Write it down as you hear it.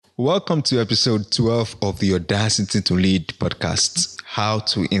Welcome to episode 12 of the Audacity to Lead podcast, How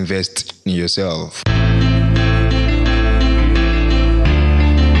to Invest in Yourself.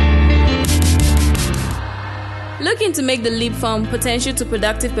 Looking to make the leap from potential to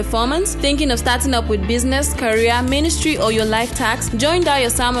productive performance? Thinking of starting up with business, career, ministry, or your life tasks? Join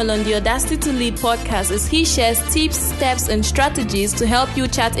Dayo Samuel on the Audacity to Lead podcast as he shares tips, steps, and strategies to help you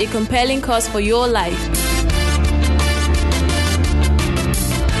chart a compelling course for your life.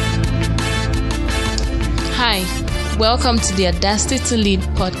 Hi, welcome to the Audacity to Lead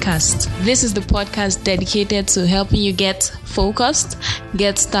podcast. This is the podcast dedicated to helping you get focused,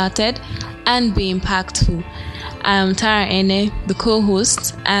 get started, and be impactful. I'm Tara Ene, the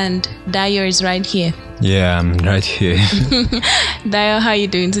co-host, and Dayo is right here. Yeah, I'm right here. Dayo, how are you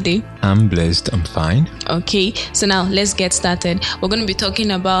doing today? I'm blessed. I'm fine. Okay, so now let's get started. We're going to be talking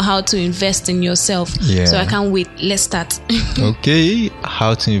about how to invest in yourself. Yeah. So I can't wait. Let's start. Okay,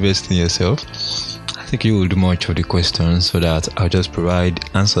 how to invest in yourself? I think you will do much of the questions, so that I'll just provide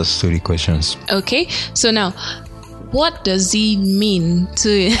answers to the questions. Okay, so now, what does it mean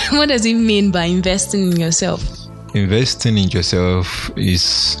by investing in yourself? Investing in yourself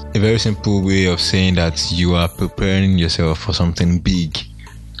is a very simple way of saying that you are preparing yourself for something big.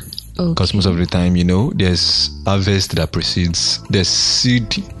 Because most of the time, there's harvest that precedes, there's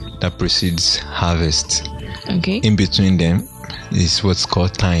seed that precedes harvest. Okay. In between them is what's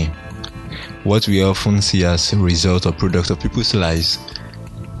called time. What we often see as a result or product of people's lives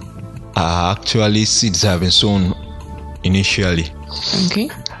are actually seeds that have been sown initially. Okay.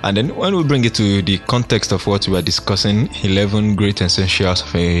 And then when we bring it to the context of what we are discussing, 11 essentials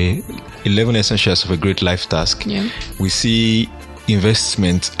of a great life task, we see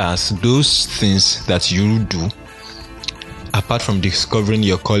investment as those things that you do apart from discovering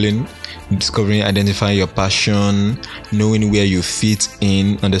your calling, identifying your passion, knowing where you fit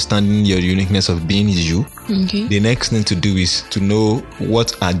in, understanding your uniqueness of being you. Okay. The next thing to do is to know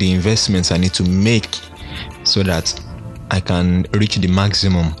what are the investments I need to make so that I can reach the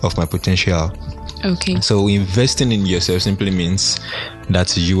maximum of my potential. Okay. So investing in yourself simply means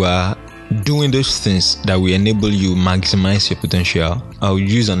that you are doing those things that will enable you maximize your potential. I'll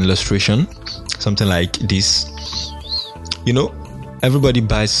use an illustration, something like this. Everybody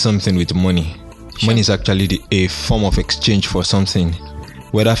buys something with money. Sure. Money is actually a form of exchange for something,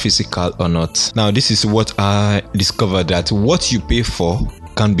 whether physical or not. Now, this is what I discovered, that what you pay for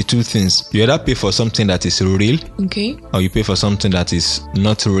can be two things. You either pay for something that is real, okay, or you pay for something that is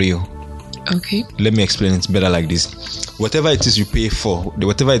not real. Okay. Let me explain it better like this. Whatever it is you pay for,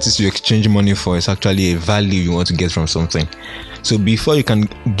 whatever it is you exchange money for, is actually a value you want to get from something. So before you can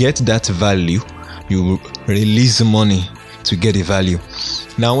get that value, you release money to get a value.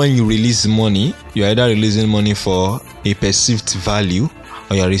 Now, when you release money, you're either releasing money for a perceived value,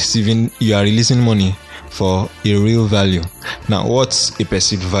 or you are releasing money for a real value. Now, what's a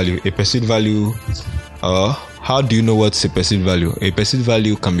perceived value? A perceived value, how do you know what's a perceived value? A perceived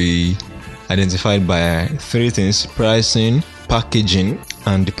value can be identified by three things: pricing, packaging,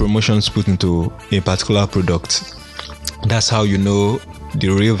 and the promotions put into a particular product. That's how you know the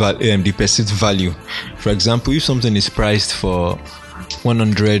real value, the perceived value. For example, if something is priced for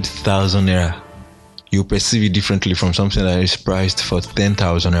 100,000 naira, you perceive it differently from something that is priced for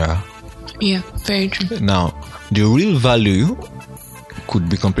 10,000 naira. Yeah, very true. Now, the real value could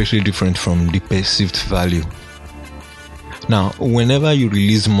be completely different from the perceived value. Now, whenever you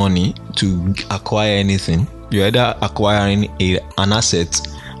release money to acquire anything, you're either acquiring an asset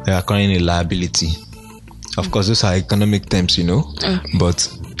or acquiring a liability. Of course, those are economic terms, Okay. But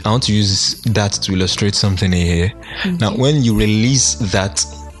I want to use that to illustrate something here. Okay. Now, when you release that,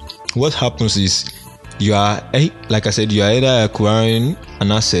 what happens is you are, like I said, you are either acquiring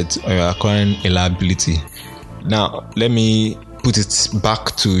an asset or you're acquiring a liability. Now, let me put it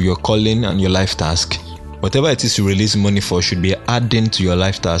back to your calling and your life task. Whatever it is you release money for should be adding to your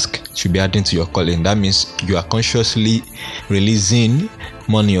life task, should be adding to your calling. That means you are consciously releasing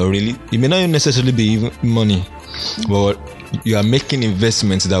money, or it may not necessarily be money, but you are making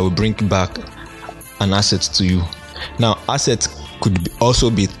investments that will bring back an asset to you. Now, assets could also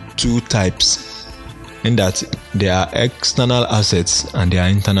be two types, in that there are external assets and there are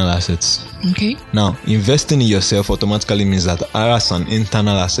internal assets. Okay. Now, investing in yourself automatically means that as an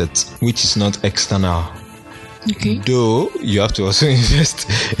internal asset, which is not external. Okay. Though you have to also invest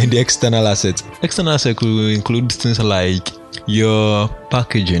in the external assets. External assets will include things like your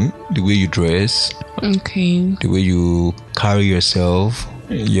packaging, the way you dress, okay, the way you carry yourself,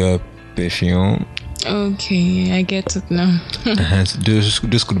 your perfume. Okay, I get it now.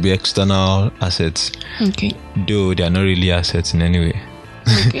 Those could be external assets. Okay. Though they are not really assets in any way.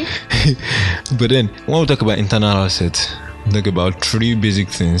 Okay. But then when we talk about internal assets, we talk about three basic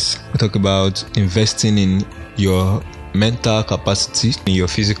things. We talk about investing in your mental capacity, in your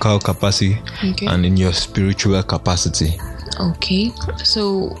physical capacity, Okay. and in your spiritual capacity. Okay.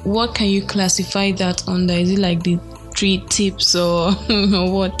 So what can you classify that under? Is it like the 3 tips or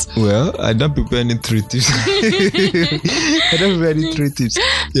what? Well, I don't prepare any 3 tips. I don't prepare any 3 tips.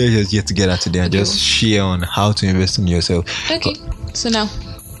 Yeah, just get together today and just share on how to invest in yourself. Okay. So now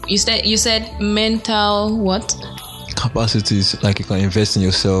you said mental what? Capacities, like you can invest in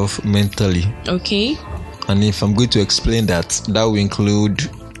yourself mentally. Okay. And if I'm going to explain that, that will include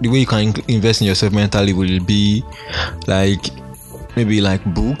the way you can invest in yourself mentally will be like maybe like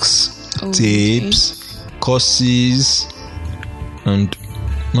books, tapes, courses, and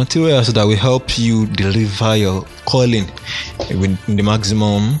materials that will help you deliver your calling in the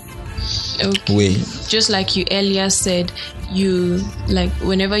maximum way. Just like you earlier said, you like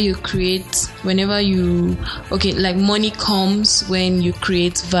whenever you like money comes when you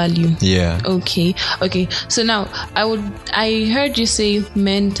create value. Yeah. Okay. So now I heard you say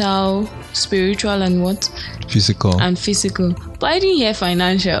mental, spiritual, and what? Physical. And physical. But I didn't hear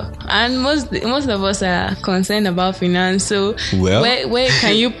financial. And most of us are concerned about finance. So well, where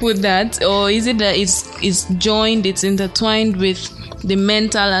can you put that? Or is it that it's joined, it's intertwined with the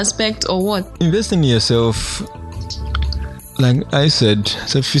mental aspect, or what? Investing in yourself, like I said,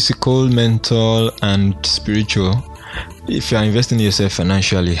 so physical, mental, and spiritual. If you are investing in yourself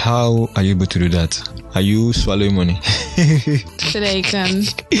financially, how are you able to do that? Are you swallowing money? So that you can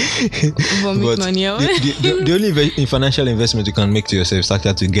vomit money out. The only financial investment you can make to yourself is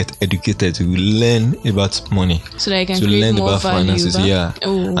actually to get educated, to learn about money. So that you can to create learn more about value, finances. Yeah.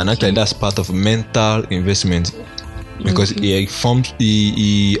 Oh, And actually that's part of mental investment. Because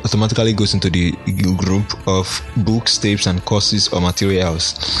it automatically goes into the group of books, tapes, and courses or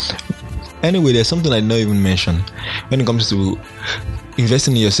materials. Anyway, there's something I did not even mention. When it comes to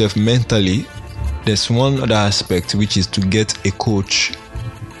investing in yourself mentally, there's one other aspect, which is to get a coach.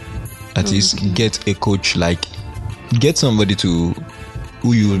 That is, get a coach, like get somebody who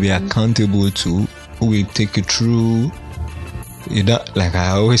you will be accountable to, who will take you through. You don't, like I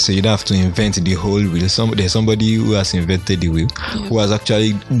always say, you don't have to invent the whole wheel. There's somebody who has invented the wheel, who has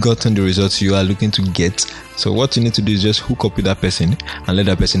actually gotten the results you are looking to get. So what you need to do is just hook up with that person and let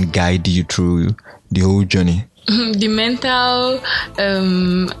that person guide you through the whole journey. The mental,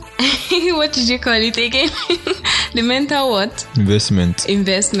 what did you call it again? The mental what? Investment.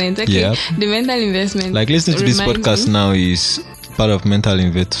 Okay. Yeah. The mental investment. Like listening to this podcast now is part of mental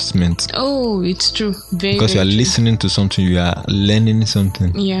investment. Oh, it's true. Because you are listening to something, you are learning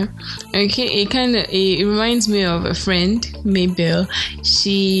something. Yeah. Okay. It reminds me of a friend, Mabel.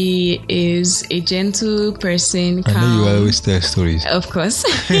 She is a gentle person. Calm. I know you always tell stories. Of course.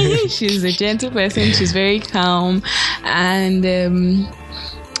 She's a gentle person. She's very calm, and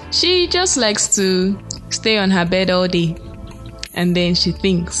she just likes to stay on her bed all day. And then she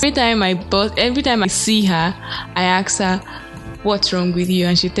thinks. Every time I see her, I ask her, "What's wrong with you?"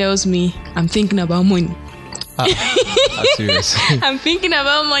 And she tells me, "I'm thinking about money." Serious. I'm thinking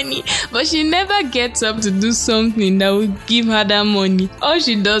about money. But she never gets up to do something that will give her that money. All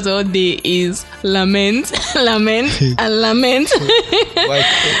she does all day is lament, and lament.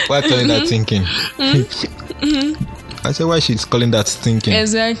 Why calling that thinking? I said, why she's calling that thinking?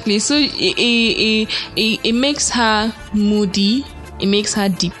 Exactly. So it makes her moody. It makes her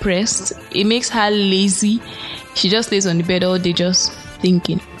depressed. It makes her lazy. She just stays on the bed all day just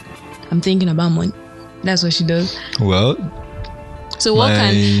thinking. I'm thinking about money. That's what she does. Well, so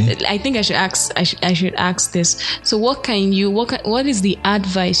I think I should ask this. So what is the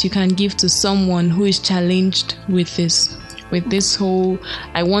advice you can give to someone who is challenged with this whole,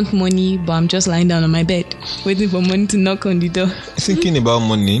 I want money, but I'm just lying down on my bed waiting for money to knock on the door? Thinking about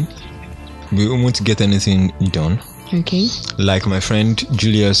money, we won't get anything done. Okay. Like my friend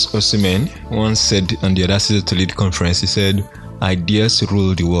Julius Osimhen once said on the Audacity to Lead conference, he said, "Ideas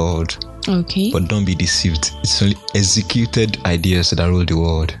rule the world." Okay. But don't be deceived. It's only executed ideas that rule the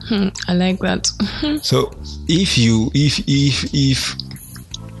world. I like that. So if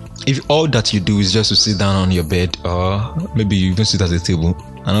all that you do is just to sit down on your bed, or maybe you even sit at a table,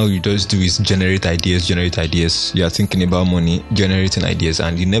 and all you just do is generate ideas, you are thinking about money, generating ideas,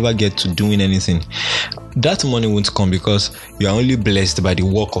 and you never get to doing anything, that money won't come, because you are only blessed by the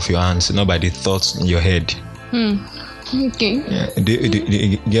work of your hands, not by the thoughts in your head. Okay. Yeah. Do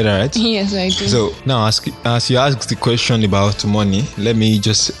you get that right? Yes, I do. So now, as you asked the question about money, let me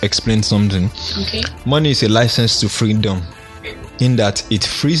just explain something. Okay. Money is a license to freedom. in that it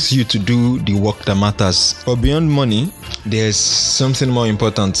frees you to do the work that matters. But beyond money, there's something more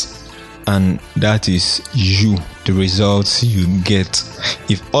important, and that is you, the results you get.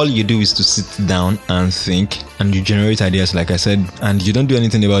 If all you do is to sit down and think, and you generate ideas, like I said, and you don't do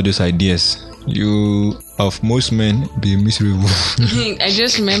anything about those ideas, you, of most men, be miserable. I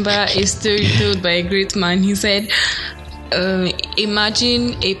just remember a story told by a great man. He said,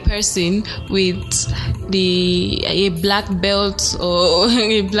 imagine a person with a black belt or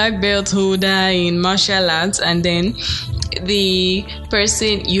a black belt holder in martial arts, and then the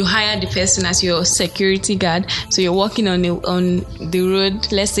person, you hire the person as your security guard. So you're walking on the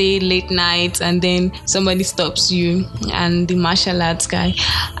road, let's say late night, and then somebody stops you, and the martial arts guy,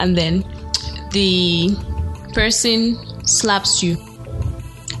 and then the person slaps you.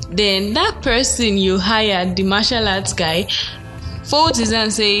 Then that person you hired, the martial arts guy, folds his hand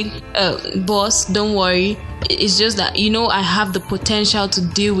and say, boss, don't worry. It's just that, I have the potential to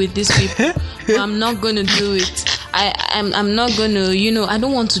deal with these people, but I'm not going to do it. I'm not going to, I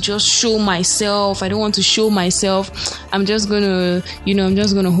don't want to just show myself. I'm just going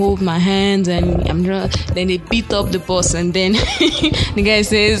to, hold my hands, and then they beat up the boss, and then the guy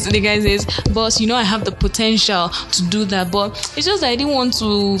says, boss, I have the potential to do that, but it's just that I didn't want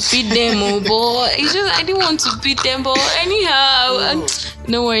to beat them, but anyhow,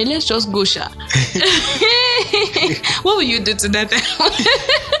 don't worry, let's just go, Sha. What will you do to that?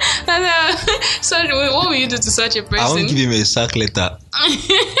 Sorry, what will you do to such a person? I won't give him a sack letter.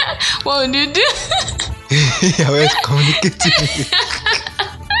 What would you do? I was communicating.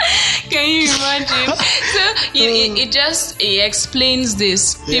 Can you imagine? So it explains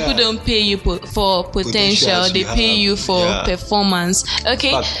this. Yeah. People don't pay you for potential. They pay you for performance.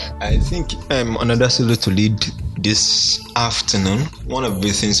 Okay. But I think another solo to lead this afternoon, one of the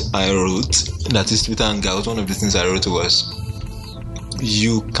things I wrote, that is Twitter Hangouts, one of the things I wrote was,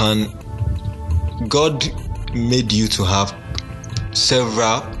 God made you to have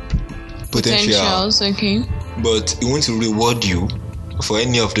several potentials, okay, but He wants to reward you for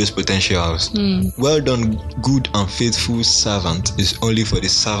any of those potentials. Well done, good and faithful servant, is only for the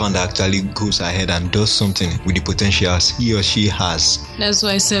servant that actually goes ahead and does something with the potentials he or she has. That's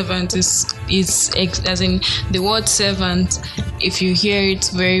why servant is as in the word servant. If you hear it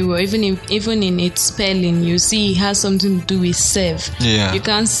very well, even in its spelling, you see it has something to do with serve. Yeah. You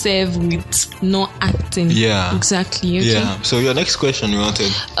can't serve with not acting. Yeah. Exactly. Okay. Yeah. So your next question you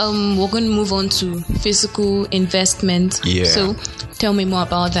wanted? We're going to move on to physical investment. Yeah. So tell me more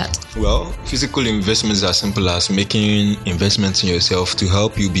about that. Well, physical investments are as simple as making investments in yourself to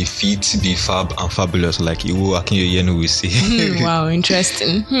help you be fit, be fab and fabulous, like Iwo Akinyoyenu will say. Wow,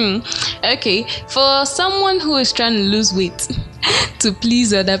 interesting. Okay, for someone who is trying to lose weight to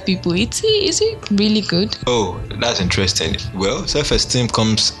please other people, is it really good? Oh, that's interesting. Well, self-esteem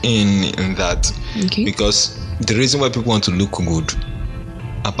comes in that, okay, because the reason why people want to look good,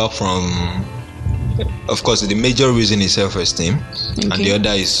 apart from, of course, the major reason is self-esteem, and the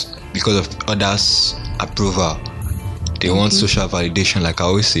other is because of others' approval. They want social validation, like I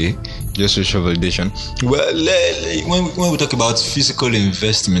always say, just social validation. Well, when we talk about physical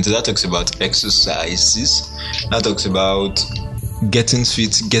investment, that talks about exercises, that talks about getting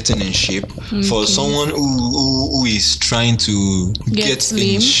fit, getting in shape. For someone who is trying to get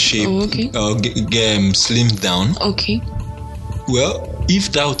in shape, or get slimmed down. Okay. Well,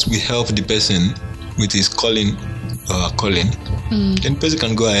 if that will help the person with his calling, then the person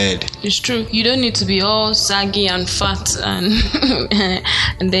can go ahead. It's true. You don't need to be all saggy and fat, and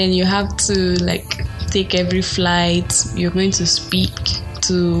and then you have to take every flight. You're going to speak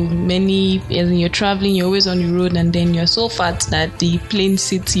to many, and you're traveling, you're always on the road, and then you're so fat that the plane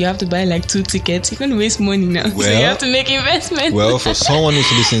seats, you have to buy 2 tickets. You're going to waste money now. So you have to make investment. Well, for someone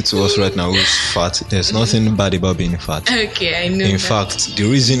who's listening to us right now who's fat, there's nothing bad about being fat. Okay, I know. In fact, the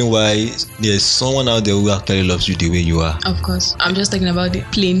reason why there's someone out there who actually loves you the way you are. Of course. I'm just talking about the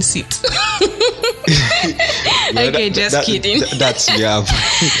plane seat. Okay, just kidding.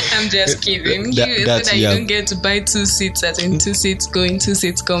 I'm just kidding. You don't get to buy 2 seats, as in 2 seats going, 2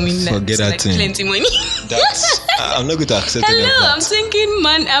 seats coming. Forget that thing. Plenty money. I'm not going to accept it. Hello,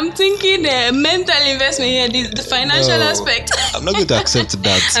 I'm thinking mental investment here, the financial aspect. I'm not going to accept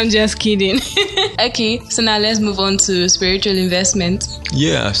that. I'm just kidding. Okay, so now let's move on to spiritual investment.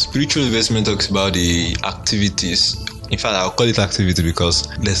 Yeah, spiritual investment talks about the activities. In fact, I'll call it activity because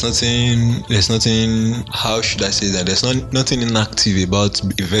there's nothing, how should I say that? There's nothing inactive about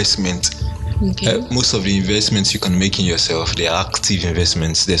investment. Okay. Most of the investments you can make in yourself, they are active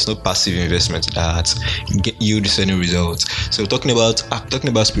investments. There's no passive investment that yield certain results. So talking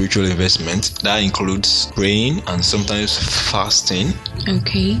about spiritual investment, that includes praying and sometimes fasting.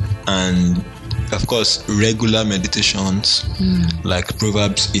 Okay. And of course, regular meditations, like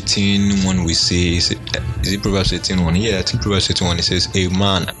Proverbs 18:1 we say, is it Proverbs 18:1? Yeah, I think Proverbs 18:1, it says, a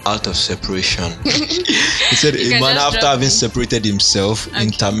man out of separation. He said, a man after having separated himself,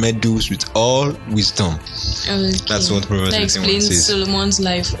 intermeddles with all wisdom. Okay. That's what Proverbs 18:1 explains says. Solomon's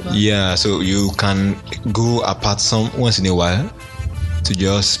life. Yeah, so you can go apart once in a while to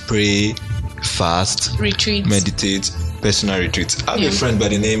just pray, fast, Retreats. meditate, personal retreats. I have a friend by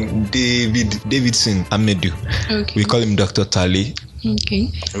the name Davidson Amedu. Okay. We call him Dr. Tali. Okay.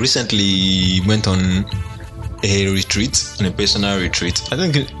 Recently he went on a retreat, on a personal retreat. I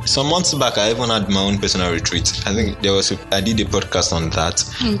think some months back I even had my own personal retreat. I think I did a podcast on that.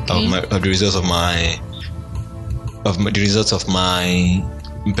 Okay. Of the results of my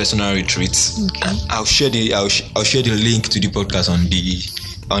personal retreats. Okay. I'll share the link to the podcast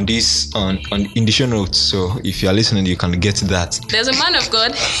in the show notes. So if you are listening, you can get that. There's a man of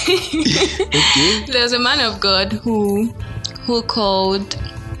God. Okay. There's a man of God who called.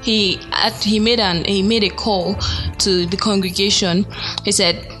 He made a call to the congregation. He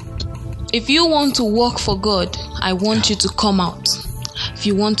said, if you want to work for God, I want you to come out. If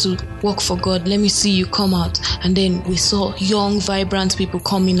you want to work for God, let me see you come out. And then we saw young, vibrant people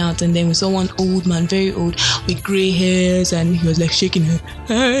coming out, and then we saw one old man, very old, with grey hairs, and he was like shaking her.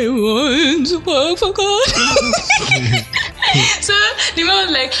 I want to work for God. So the man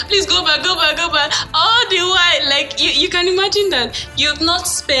was like, please go back. All the while, like you can imagine that you didn't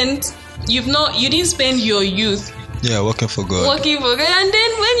spend your youth working for God, and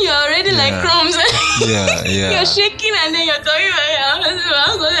then when you're already like crumbs, you're shaking, and then you're talking about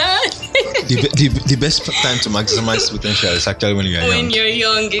the best time to maximize potential is actually when you are young. When you're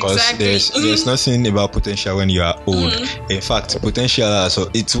young, exactly. There's nothing about potential when you are old. In fact, potential, so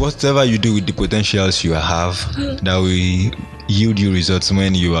it's whatever you do with the potentials you have that will yield you results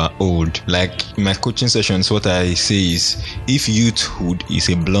when you are old. Like in my coaching sessions, what I say is, if youthhood is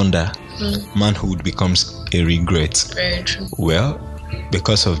a blunder, manhood becomes a regret. Very true. Well,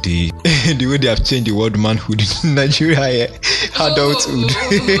 because of the way they have changed the word manhood in Nigeria, adulthood.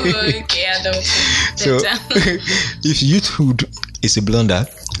 Okay, adulthood. So, if youthhood is a blunder,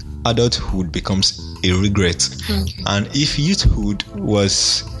 adulthood becomes a regret. Okay. And if youthhood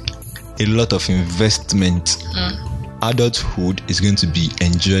was a lot of investment, adulthood is going to be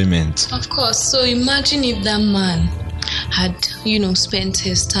enjoyment. Of course. So imagine if that man had, spent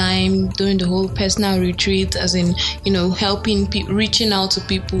his time doing the whole personal retreat, as in, helping reaching out to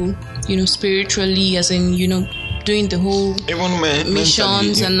people, spiritually, as in, doing the whole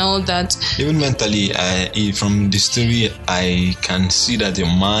missions and all that. Even mentally, from the story, I can see that the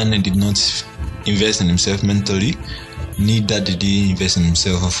man did not invest in himself mentally, neither did he invest in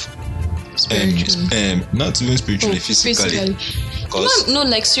himself spiritually. Not even spiritually, physically. No,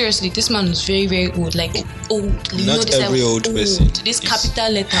 like seriously, this man was very, very old. Like old. Not every old person. This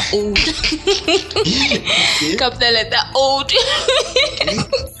capital letter old. Capital letter old.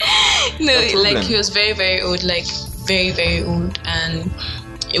 No, like he was very, very old. Like very, very old, and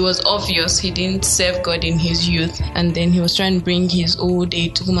it was obvious he didn't serve God in his youth, and then he was trying to bring his old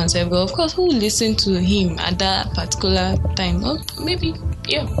age to come and serve God. Of course, who will listen to him at that particular time? Well, maybe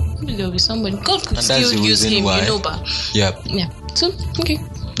there'll be somebody. God could still use him, but yeah. So, okay.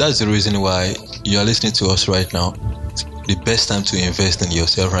 That's the reason why you are listening to us right now. The best time to invest in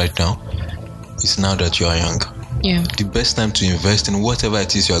yourself right now is now that you are young. Yeah. The best time to invest in whatever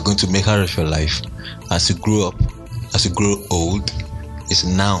it is you are going to make out of your life as you grow up, as you grow old, is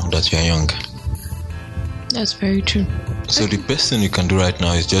now that you are young. That's very true. So the best thing you can do right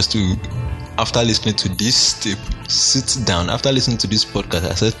now is just to, after listening to this tip, sit down. After listening to this podcast,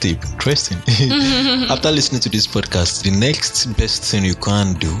 I said tip, interesting. After listening to this podcast, the next best thing you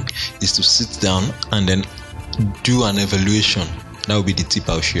can do is to sit down and then do an evaluation. That will be the tip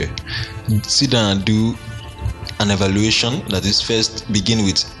I'll share. Sit down and do an evaluation. That is, first begin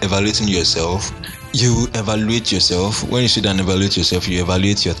with evaluating yourself. You evaluate yourself. When you sit down and evaluate yourself, you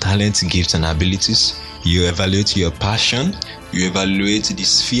evaluate your talents, gifts, and abilities. You evaluate your passion. You evaluate the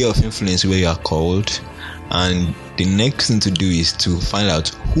sphere of influence where you are called. And the next thing to do is to find out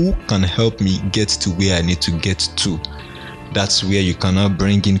who can help me get to where I need to get to. That's where you can now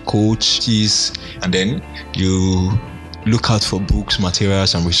bring in coaches, and then you look out for books,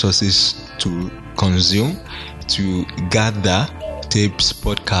 materials, and resources to consume, to gather tapes,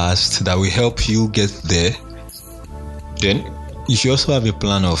 podcasts that will help you get there. Then you should also have a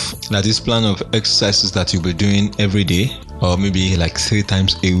plan of exercises that you'll be doing every day, or maybe like 3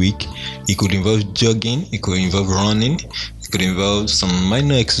 times a week. It could involve jogging, it could involve running, it could involve some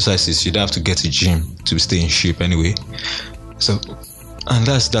minor exercises. You don't have to get to gym to stay in shape anyway. So, and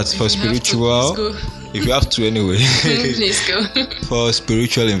that's for spiritual. If you have to anyway. Please go. For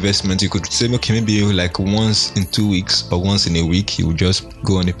spiritual investment, you could say, okay, maybe like once in 2 weeks or once in a week, you would just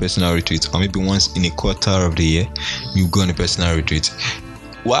go on a personal retreat, or maybe once in a quarter of the year, you go on a personal retreat.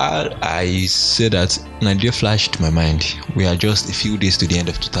 While I say that, an idea flashed to my mind. We are just a few days to the end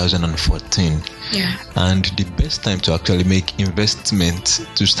of 2014. Yeah. And the best time to actually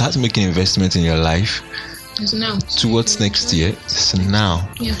to start making investment in your life is now. Towards next year, it's now.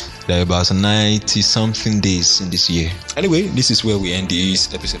 Yeah. There are about 90 something days in this year. Anyway, this is where we end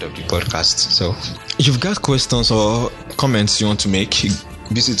this episode of the podcast. So if you've got questions or comments you want to make,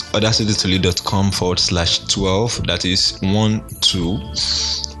 visit audacitytolead.com/12, that is 12,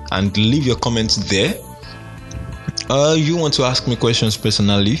 and leave your comments there. You want to ask me questions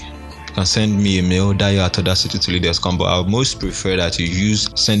personally, you can send me a mail, dayo@audacitytolead.com, but I would most prefer that you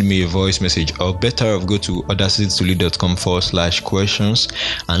send me a voice message, or better go to audacitytolead.com/questions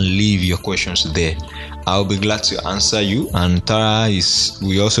and leave your questions there. I'll be glad to answer you, and Tara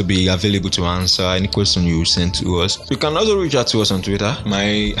will also be available to answer any question you send to us. You can also reach out to us on Twitter.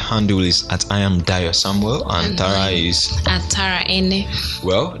 My handle is @IamDayoSamuel, and Tara is @TaraN.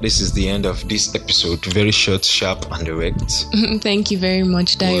 Well, this is the end of this episode. Very short, sharp, and direct. Thank you very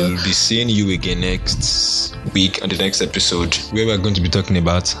much, Dayo. We'll be seeing you again next week on the next episode, where we're going to be talking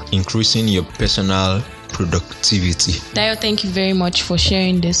about increasing your personal productivity. Dayo, thank you very much for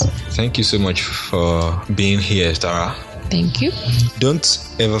sharing this. Thank you so much for being here, Tara. Thank you. Don't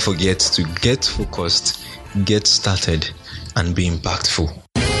ever forget to get focused, get started, and be impactful.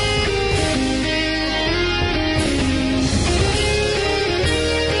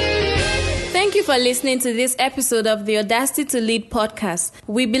 Thank you for listening to this episode of the Audacity to Lead podcast.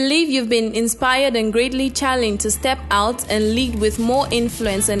 We believe you've been inspired and greatly challenged to step out and lead with more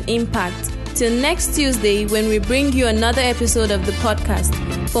influence and impact. Till next Tuesday, when we bring you another episode of the podcast.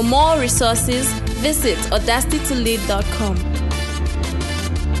 For more resources, visit audacitytolead.com.